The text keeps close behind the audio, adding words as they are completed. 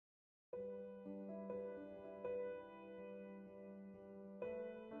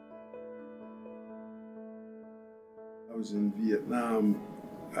was in Vietnam,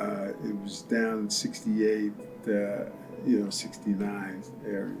 it was down in 68, 69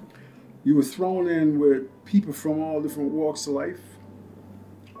 area. You were thrown in with people from all different walks of life,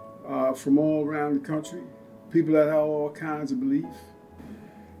 from all around the country, people that had all kinds of belief,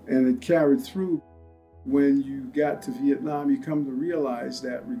 and it carried through. When you got to Vietnam, you come to realize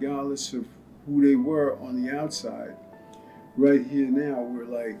that regardless of who they were on the outside, right here now, we're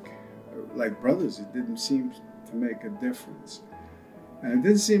like brothers. It didn't seem to make a difference. And it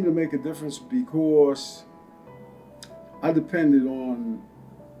didn't seem to make a difference because I depended on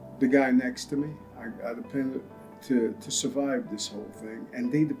the guy next to me. I depended to survive this whole thing,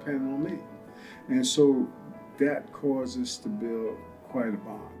 and they depended on me. And so that caused us to build quite a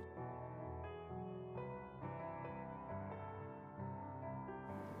bond.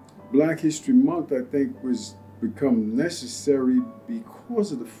 Black History Month, I think, was become necessary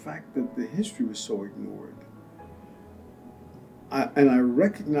because of the fact that the history was so ignored. And I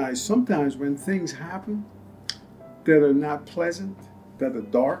recognize sometimes when things happen that are not pleasant, that are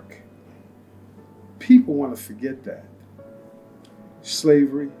dark, people want to forget that.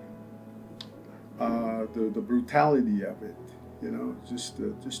 Slavery, the brutality of it, just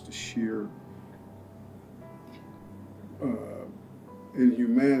the sheer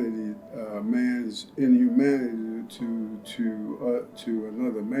inhumanity, man's inhumanity to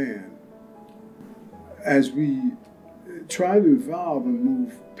another man. As we try to evolve and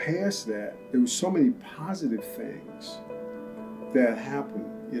move past that, there were so many positive things that happened,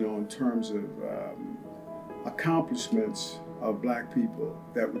 in terms of accomplishments of Black people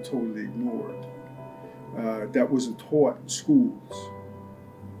that were totally ignored, that wasn't taught in schools.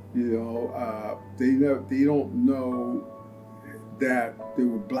 They don't know that there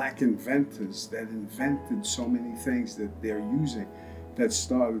were Black inventors that invented so many things that they're using, that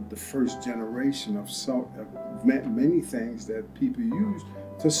started the first generation of many things that people use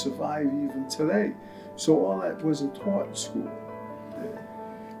to survive even today. So all that wasn't taught in school.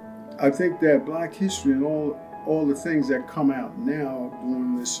 I think that Black history and all the things that come out now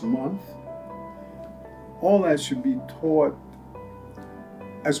during this month, all that should be taught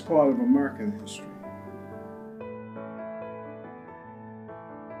as part of American history.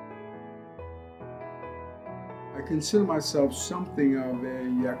 I consider myself something of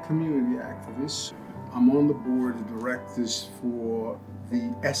a community activist. I'm on the board of directors for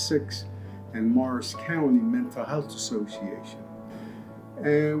the Essex and Morris County Mental Health Association.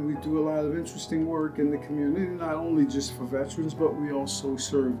 And we do a lot of interesting work in the community, not only just for veterans, but we also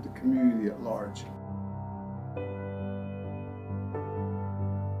serve the community at large.